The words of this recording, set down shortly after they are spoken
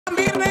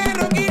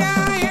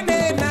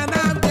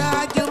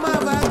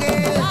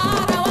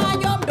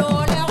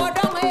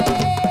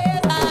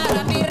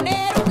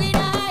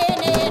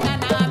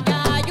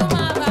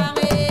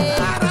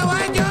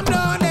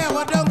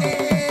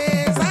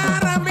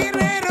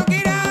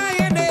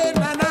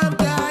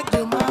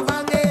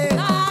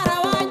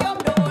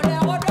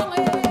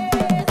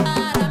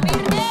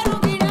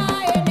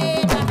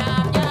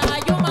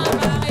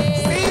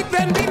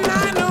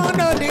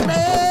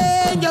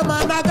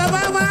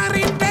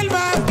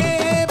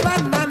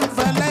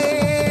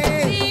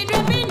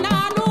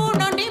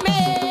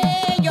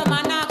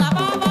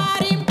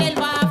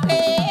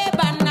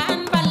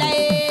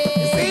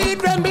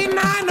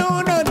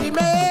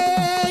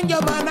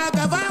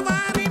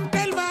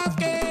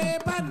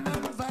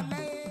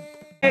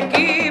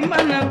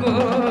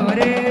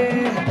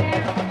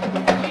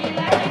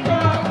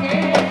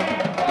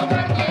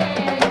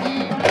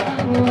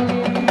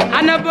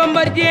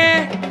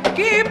Bombardier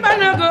ki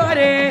mana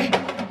gore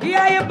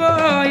yaay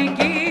boy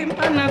ki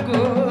mana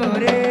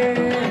gore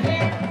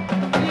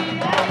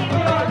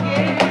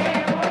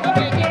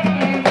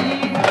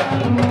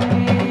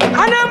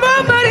ana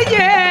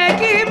Bombardier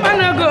ki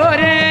mana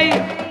gore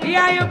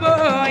yaay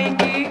boy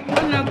ki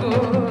mana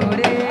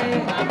gore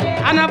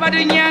ana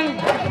Badu Ñang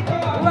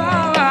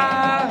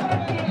waaw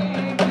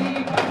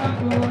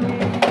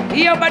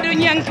yo Badu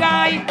Ñang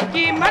kay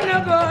ki mana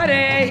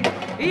gore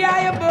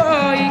yaay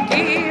boy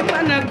ki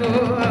mana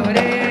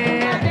gore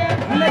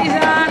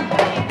ndeysaan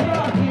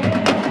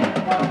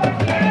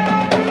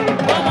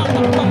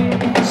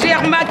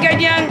Cheikh Mbacke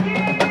Ñang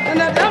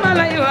ana dama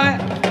lay wax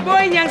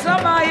boy Ñang sa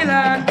baay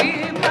la ki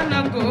mana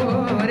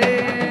gore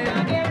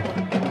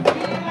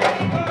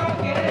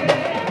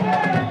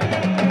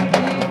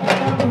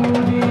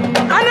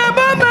ana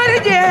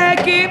Bombardier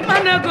ki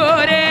mana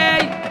gore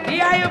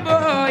yaay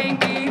boy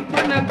ki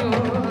mana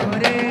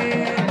gore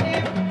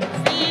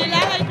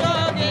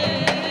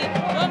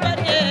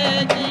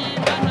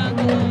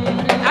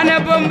ana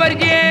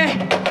Bombardier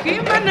ki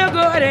mana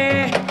gore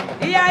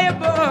yaay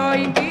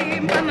boy ki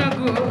mana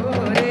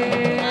gore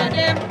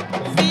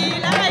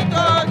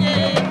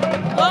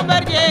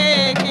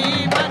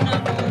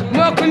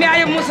mbokk mi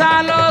ay Moussa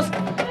Los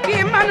ki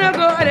mana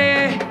gore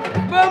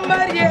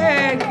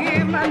Bombardier ki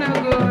mana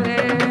gore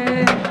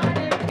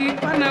ki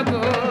mana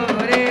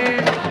gore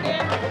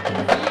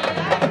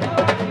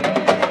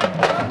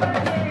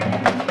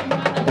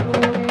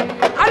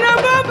ana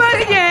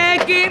Bombardier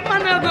ki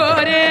mana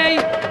gore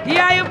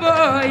yaay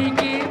boy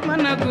ki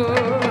mana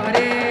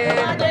gore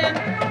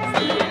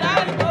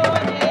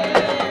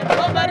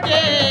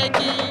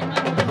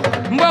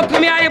mbokk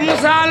mi ay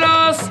Moussa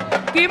Los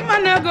ki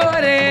mana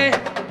gore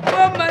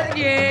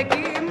Bombardier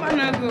ki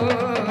mana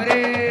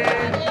gore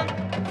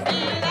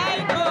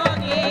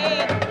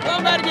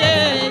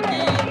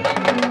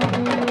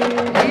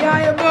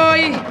yaay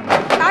boy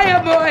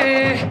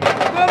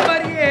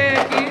Bombardier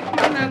ki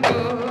mana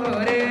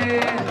gore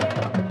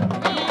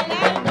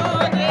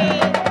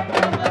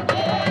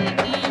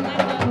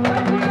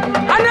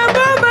ana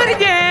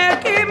Bombardier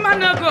ki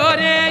mana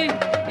gore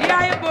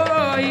yaay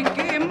boy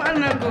ki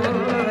mana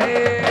gore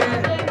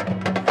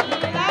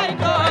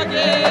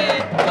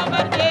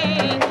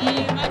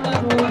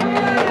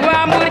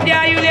waa Mbour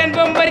jaayu leen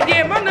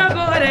Bombardier mana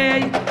gore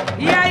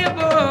yaay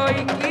boy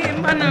ki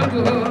mana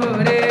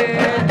gore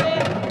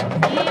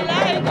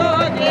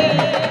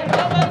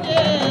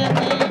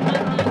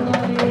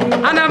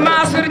ana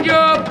Mansour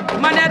Diop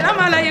ma ne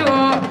dama lay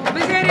woo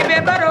bi séri be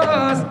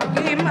baros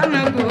ki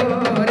mana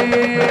gore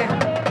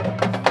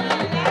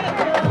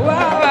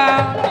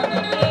waaw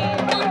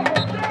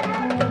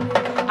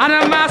ana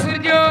Mansour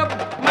Diop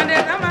ma ne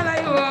dama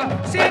lay woo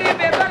séri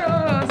be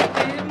baros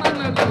ki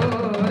mana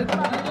gore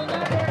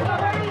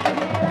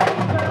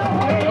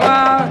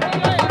waaw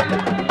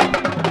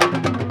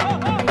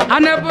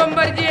ana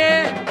Bombardier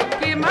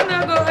ki mana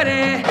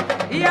gore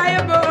yaay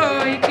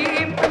boy ki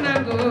mana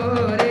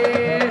gore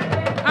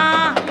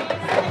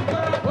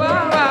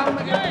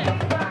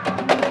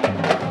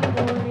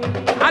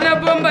ana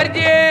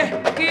Bombardier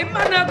ki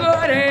mana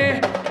gore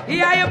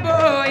yaay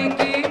boy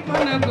ki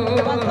mana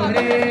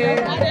gore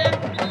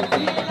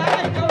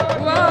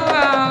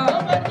waaw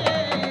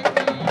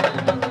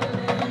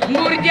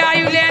Mbour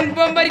jaayu leen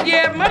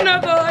Bombardier mana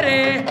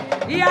gore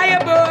yaay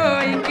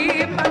boy ki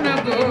mana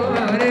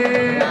gore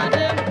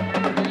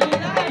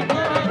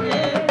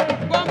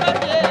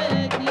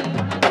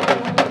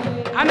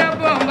ana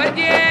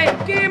Bombardier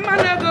ki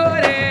mana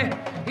gore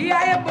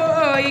yaay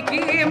boy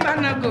ki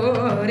mana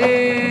gore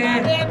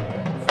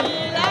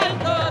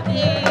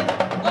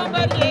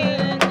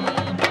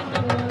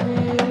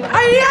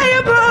ay yaay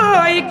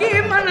boy ki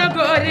mana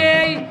gore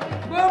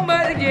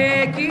Bombardier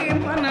ki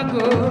mana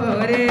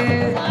gore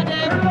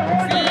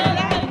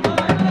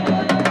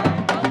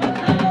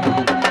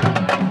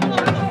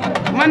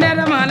man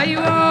dama lay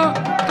woo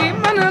ki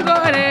mana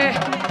gore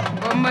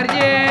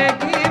Bombardier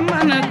ki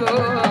mana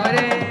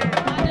gore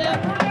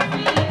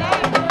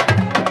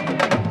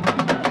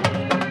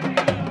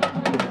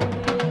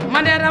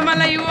man dama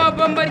lay woo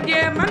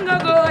Bombardier man nga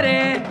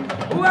gore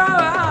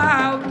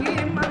waaw ki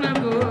mana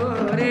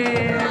gore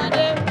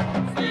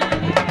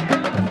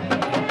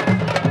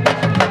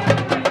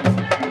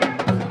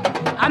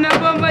ana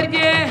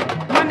Bombardier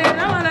man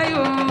dama lay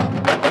woo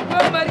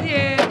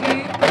Bombardier ki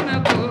mana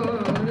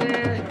gore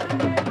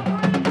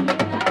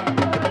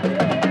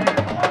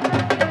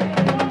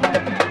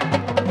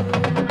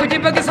ku ci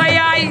bëgg sa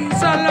yaay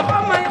sa loxo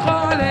may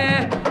xoole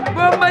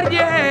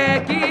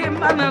Bombardier ki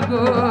mana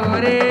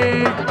gore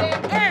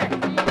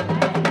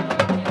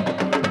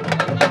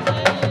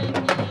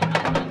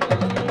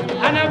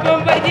ana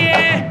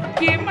Bombardier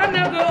ki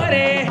mana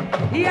gore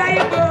yaay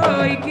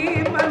boy ki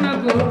mana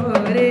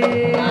gore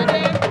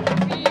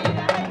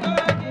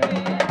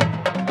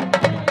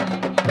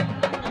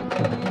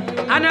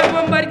ana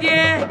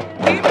Bombardier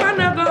ki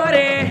mana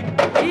gore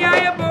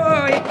yaay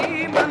boy ki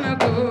mana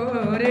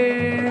gore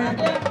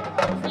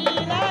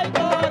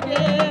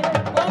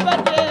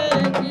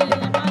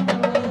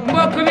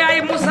mbokk mi ay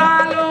Moussa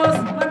Los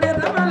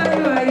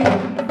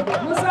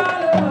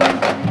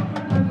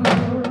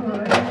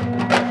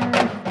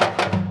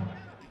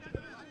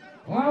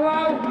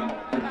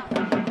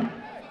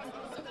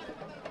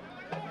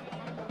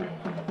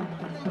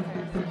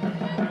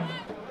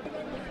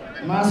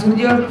Mansour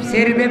Diop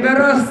séeri bébé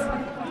Ros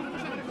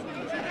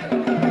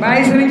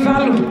bàyyi Serigne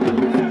Fallou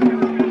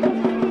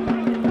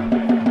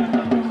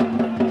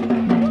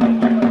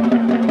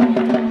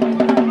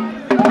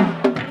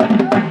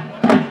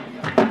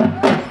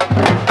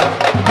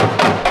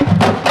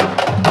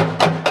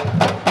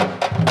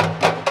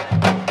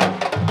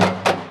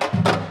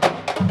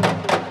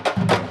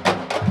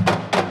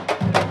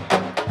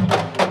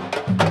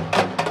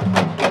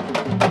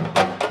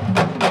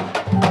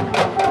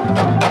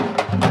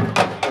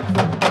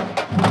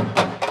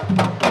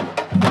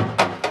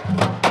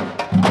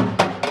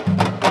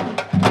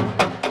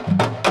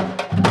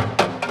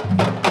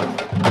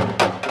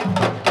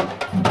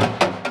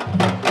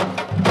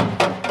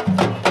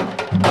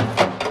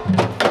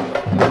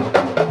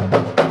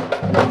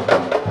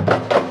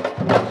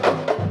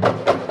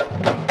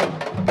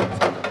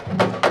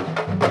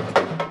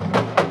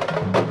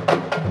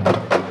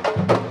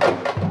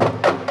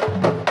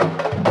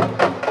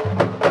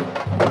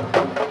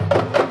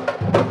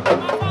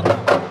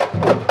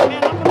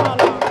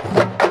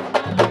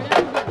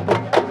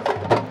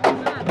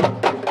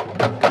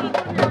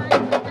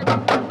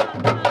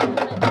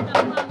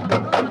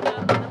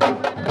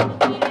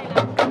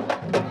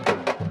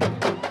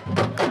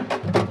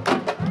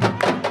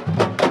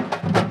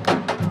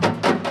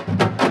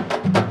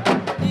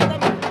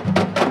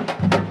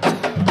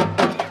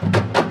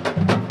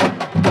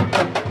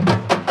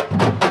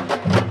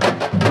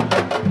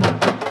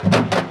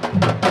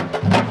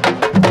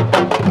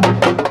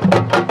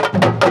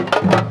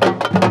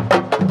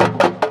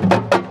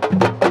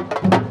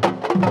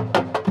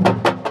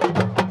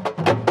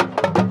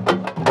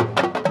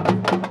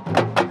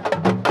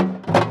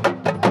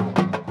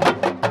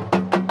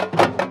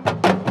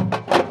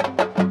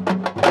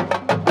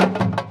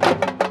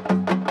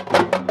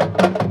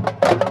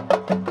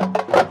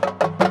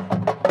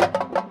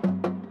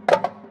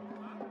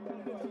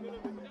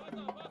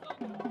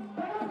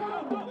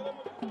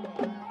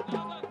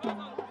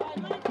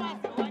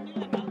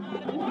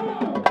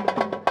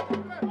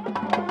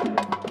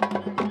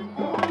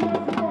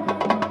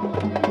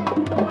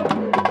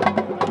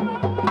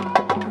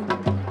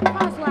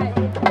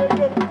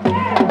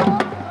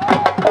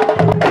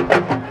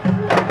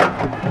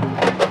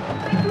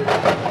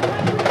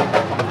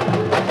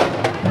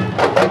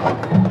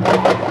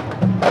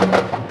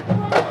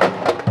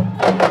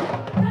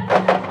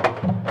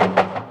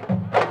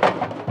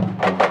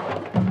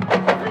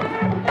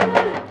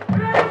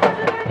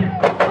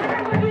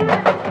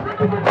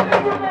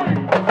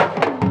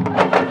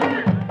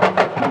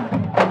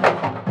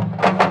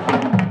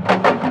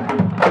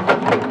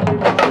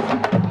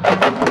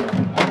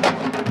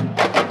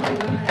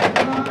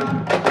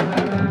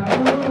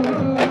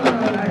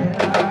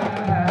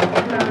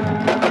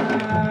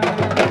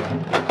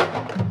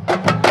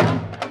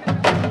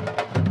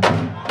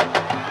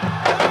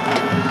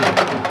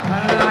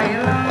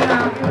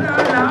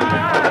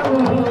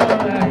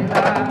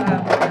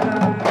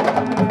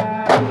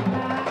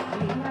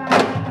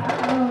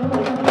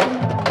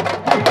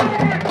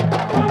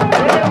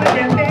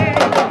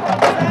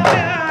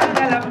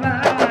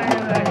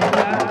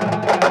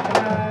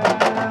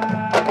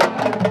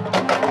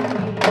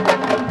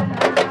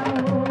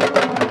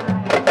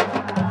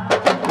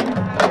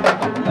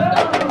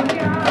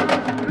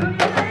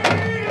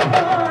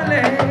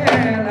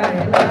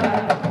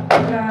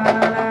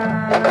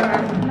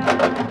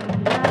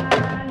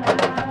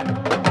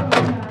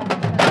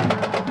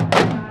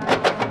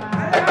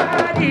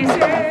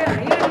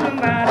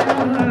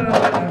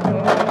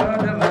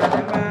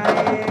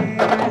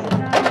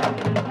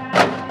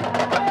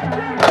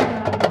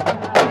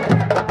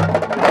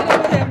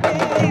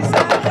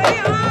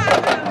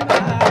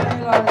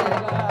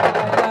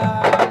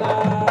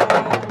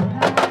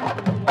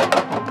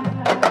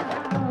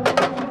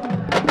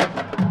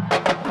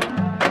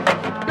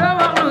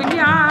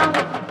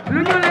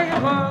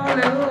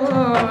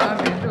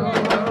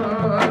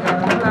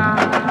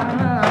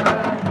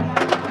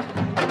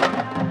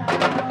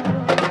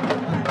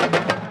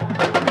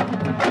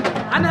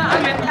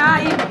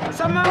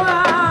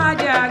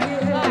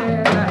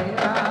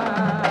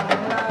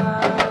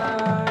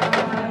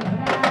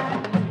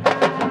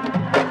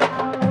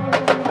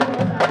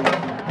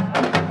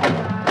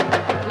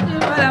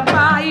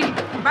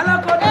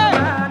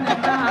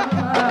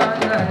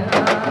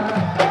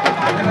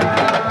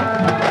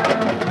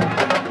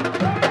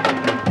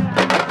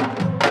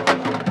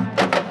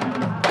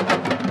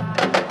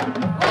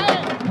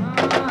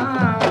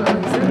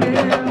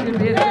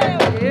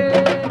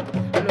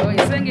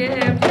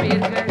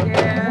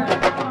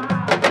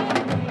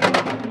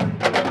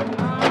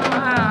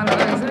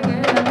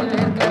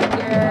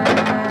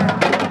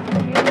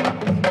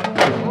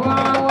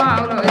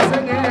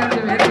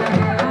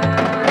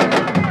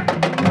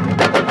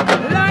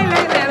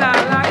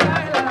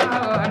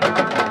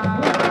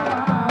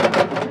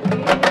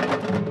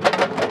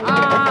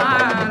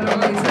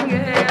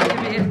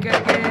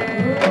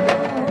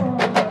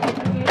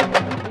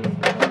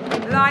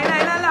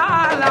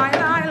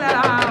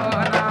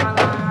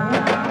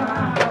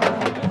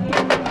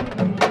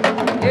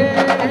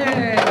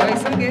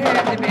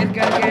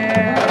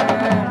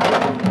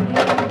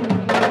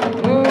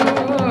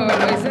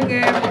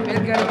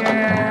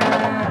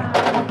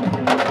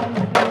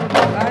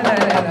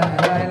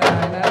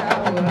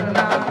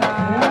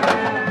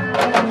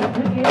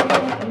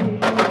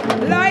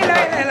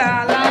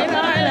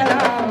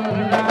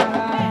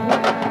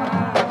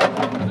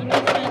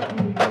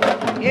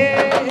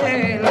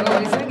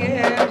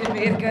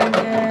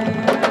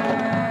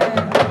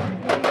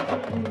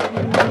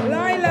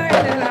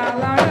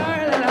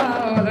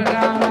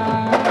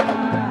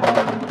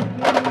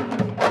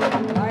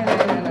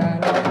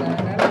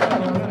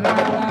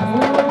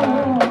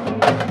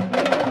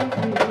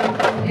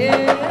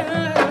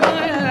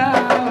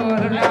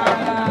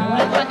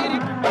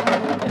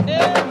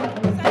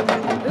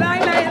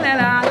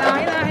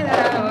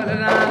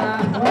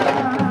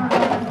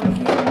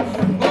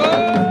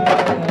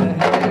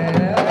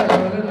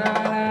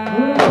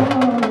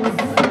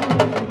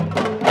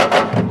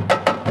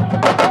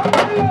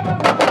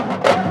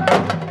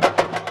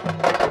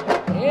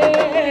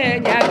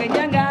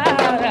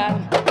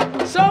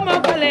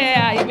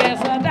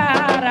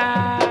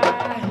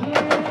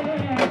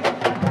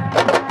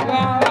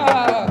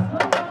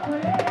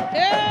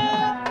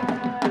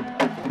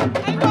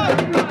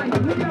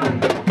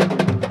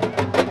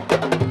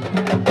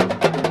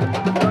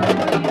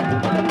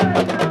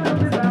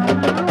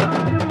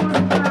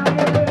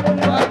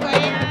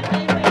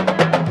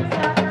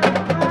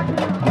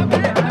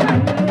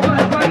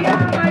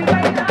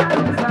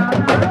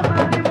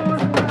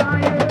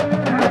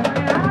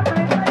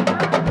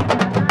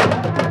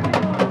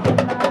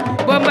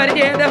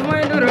Bombardier daf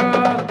may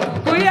nuroo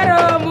ku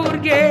yaroo Mbuur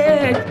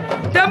géej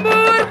te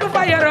Mbuur ku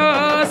fa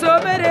yaroo soo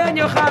bëree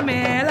ñu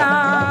xamee la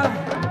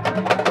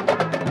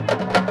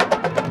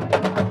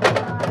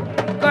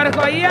kor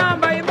ko yaa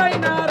mbay mbay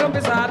naa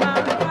rombi saana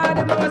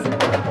ade moos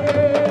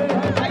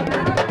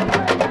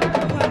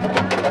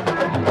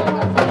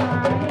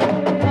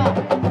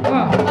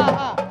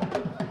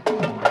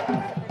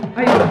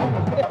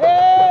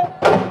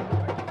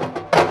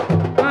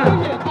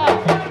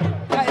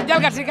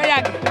jalgat si ka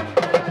yàgg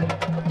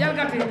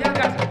jalgati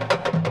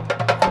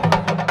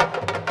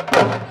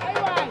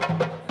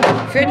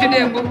feccu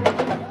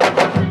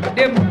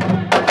démb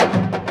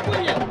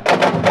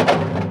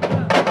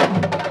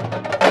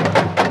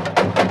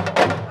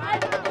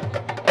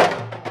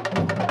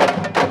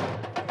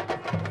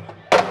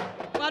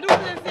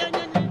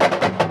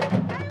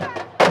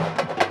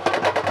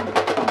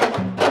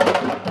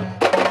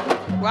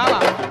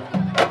waaw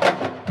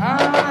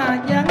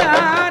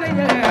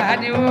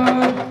jangari wo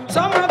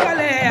somo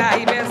kale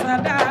ay besa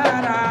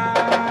dara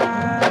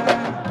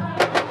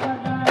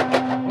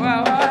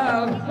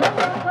waaw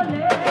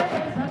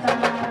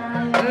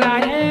la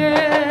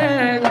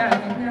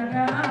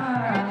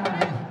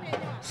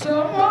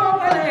somo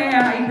kale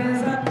ay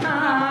besa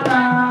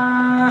dara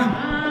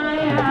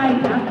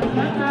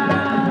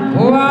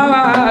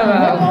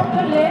waaw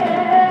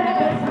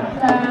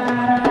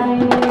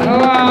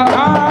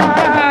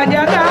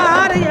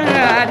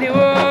jangari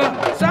wo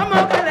somo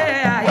kale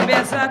ay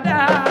besa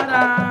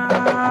dara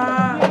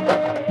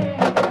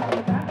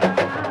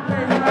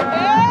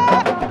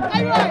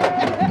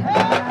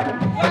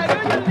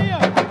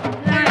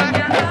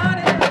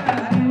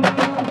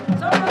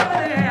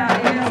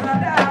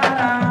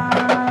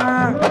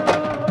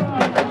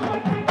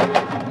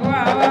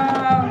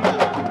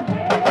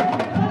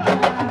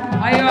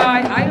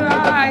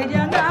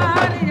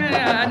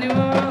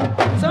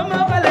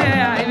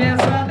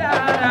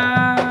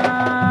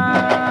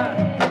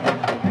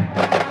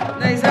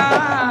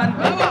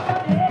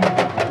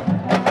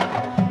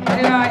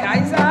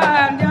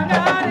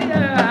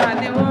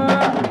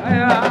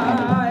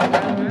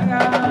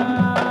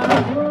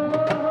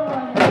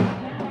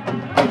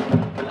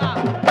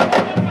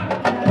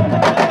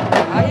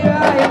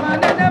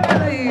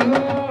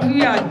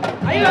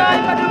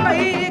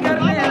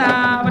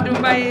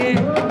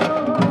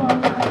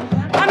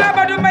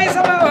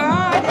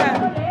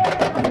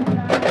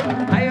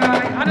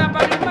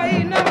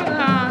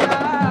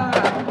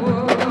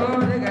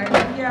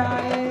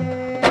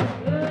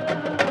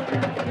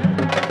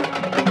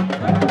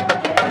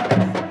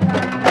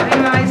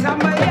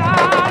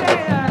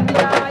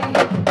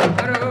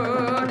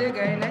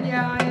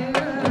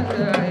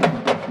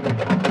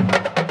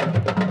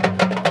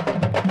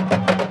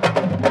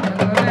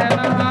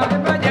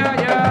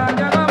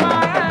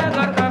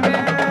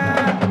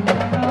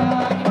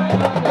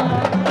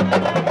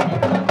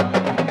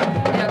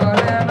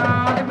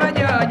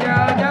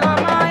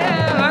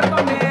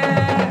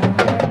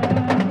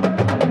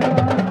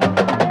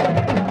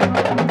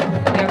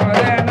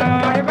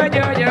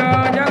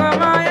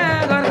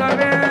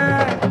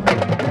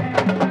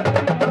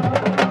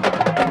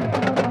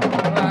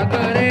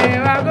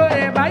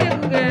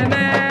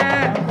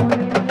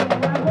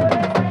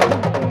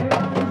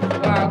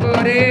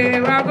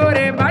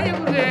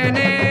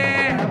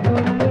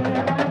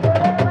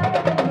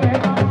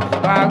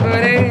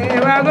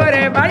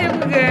wagore bayu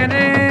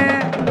gene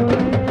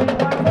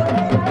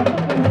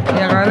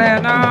yagale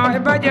na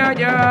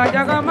ibajaja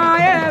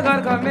jagamaye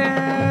garkame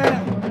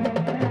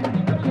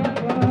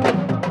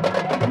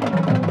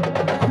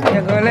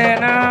yagale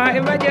na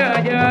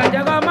ibajaja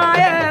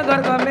jagamaye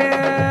garkame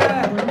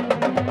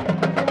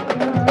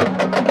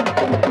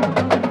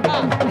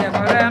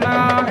yagale na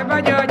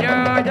ibajaja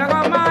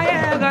jagamaye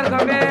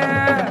garkame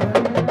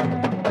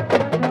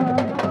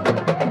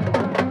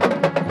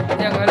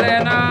yagale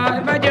na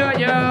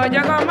ibajaja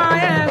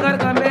jagamaye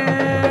garkame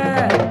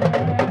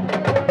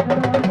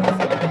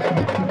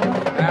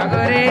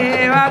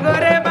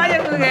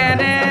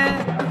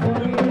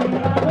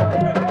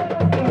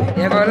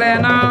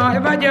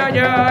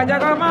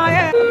jago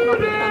maye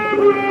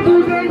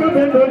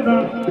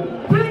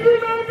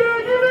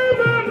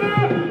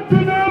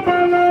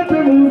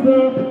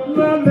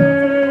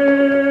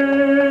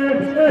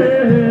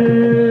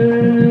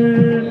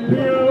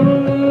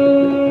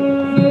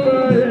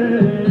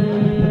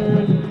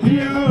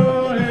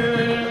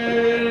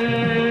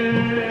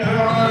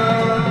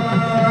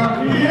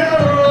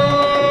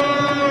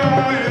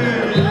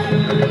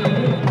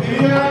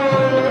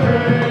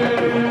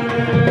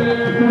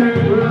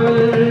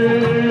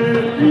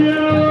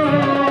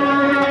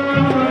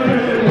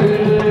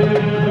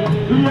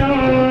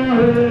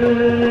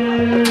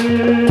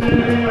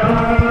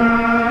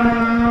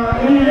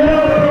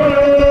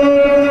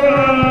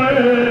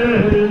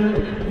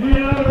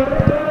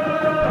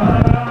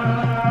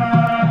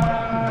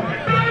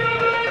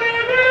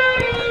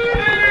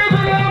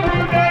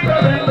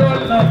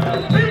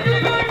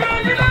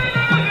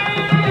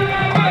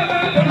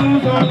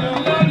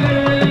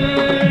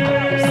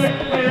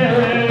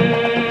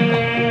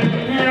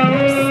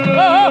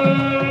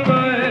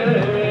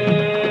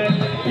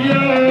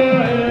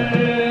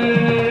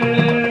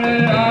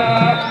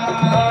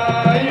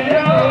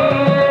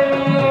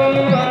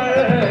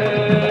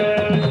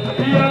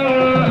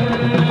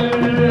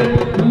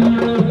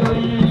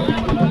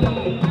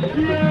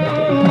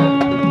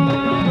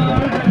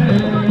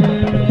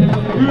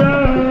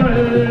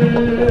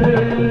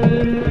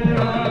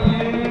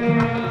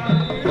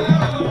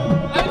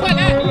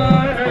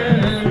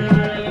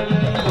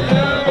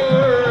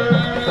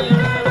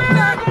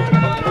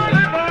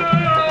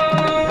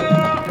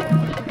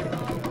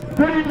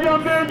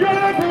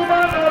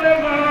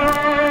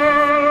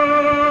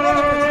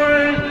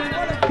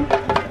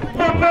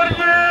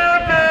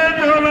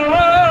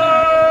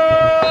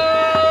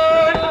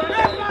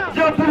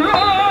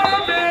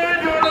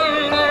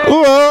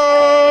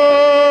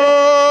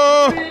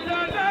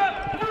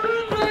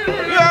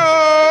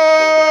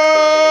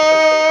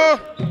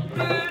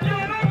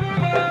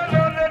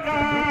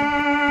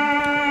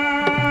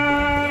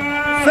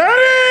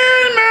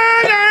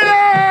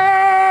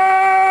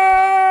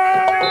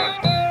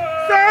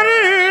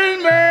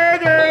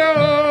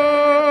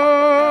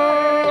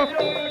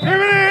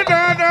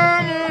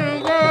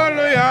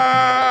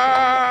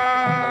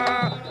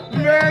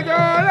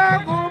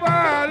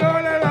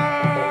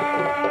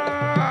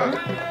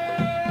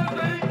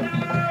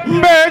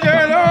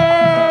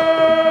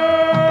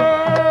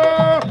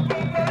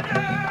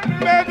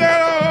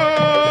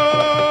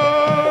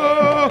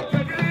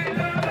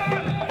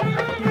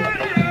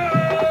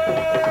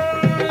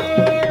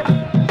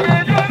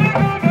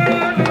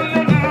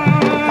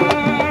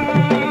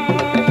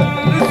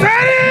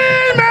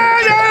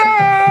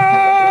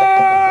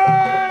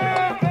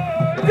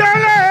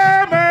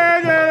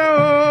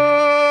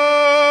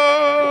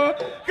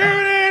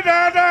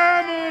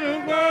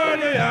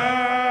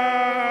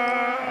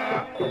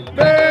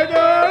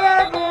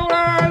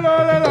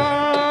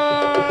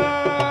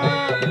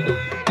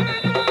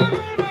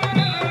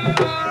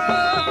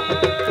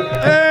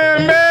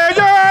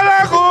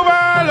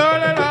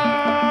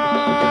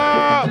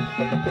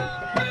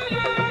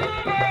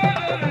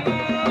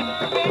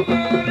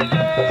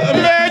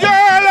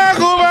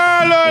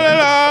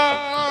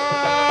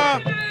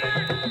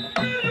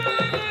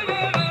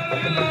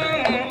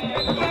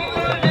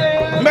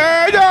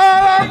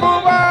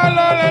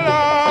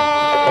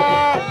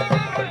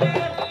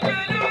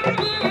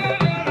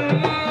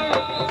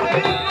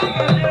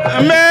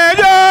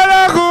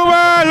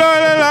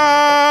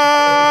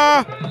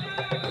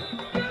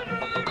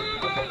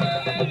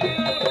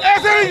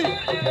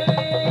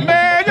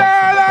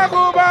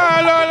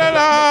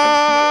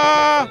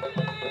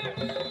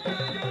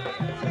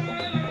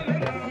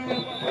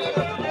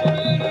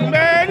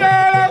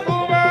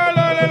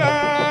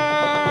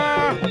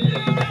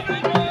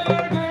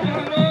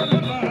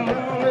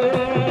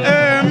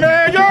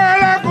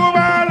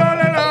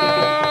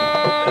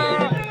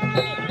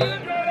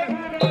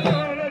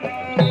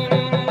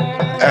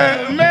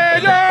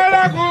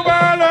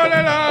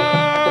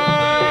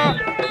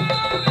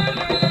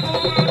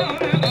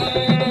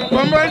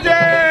Bombardier,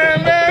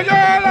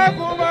 meilleur la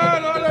Cuba,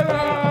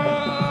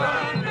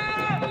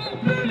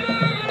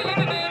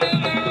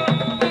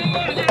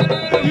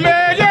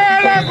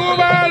 meilleur la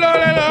Cuba,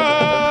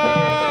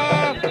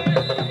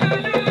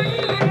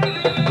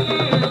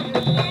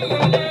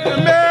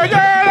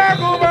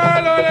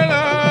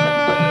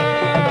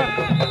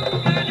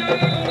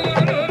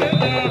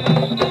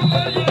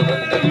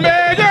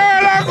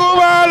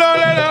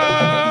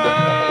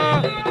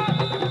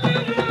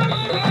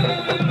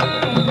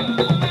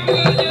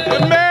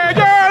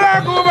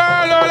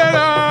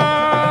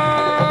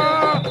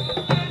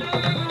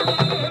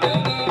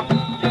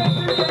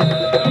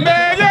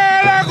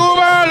 meilleur la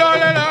Cuba,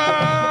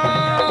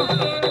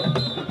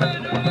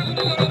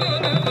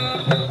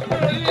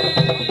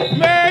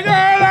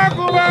 meilleur la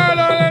Cuba,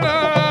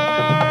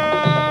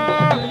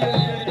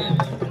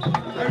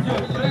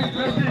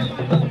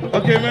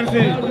 ok,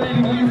 merci.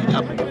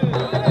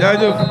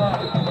 Jaajëf.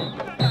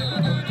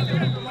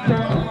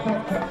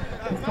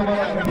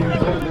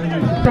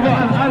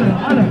 Allez,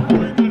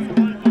 allez.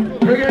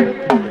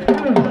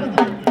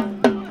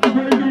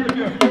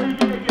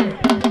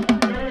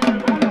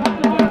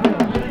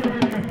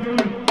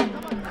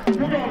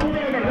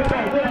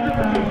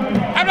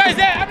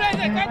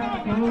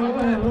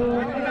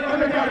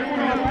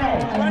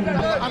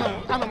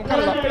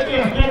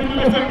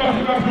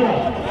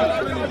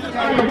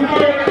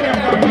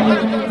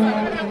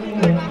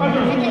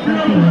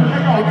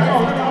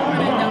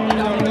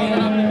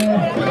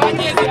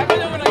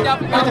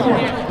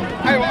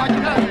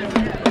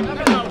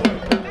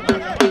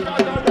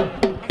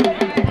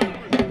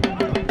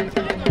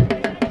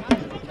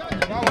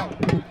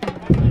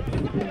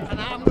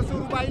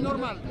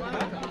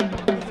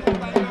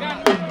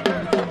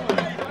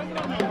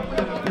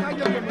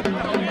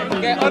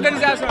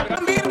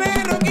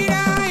 organisation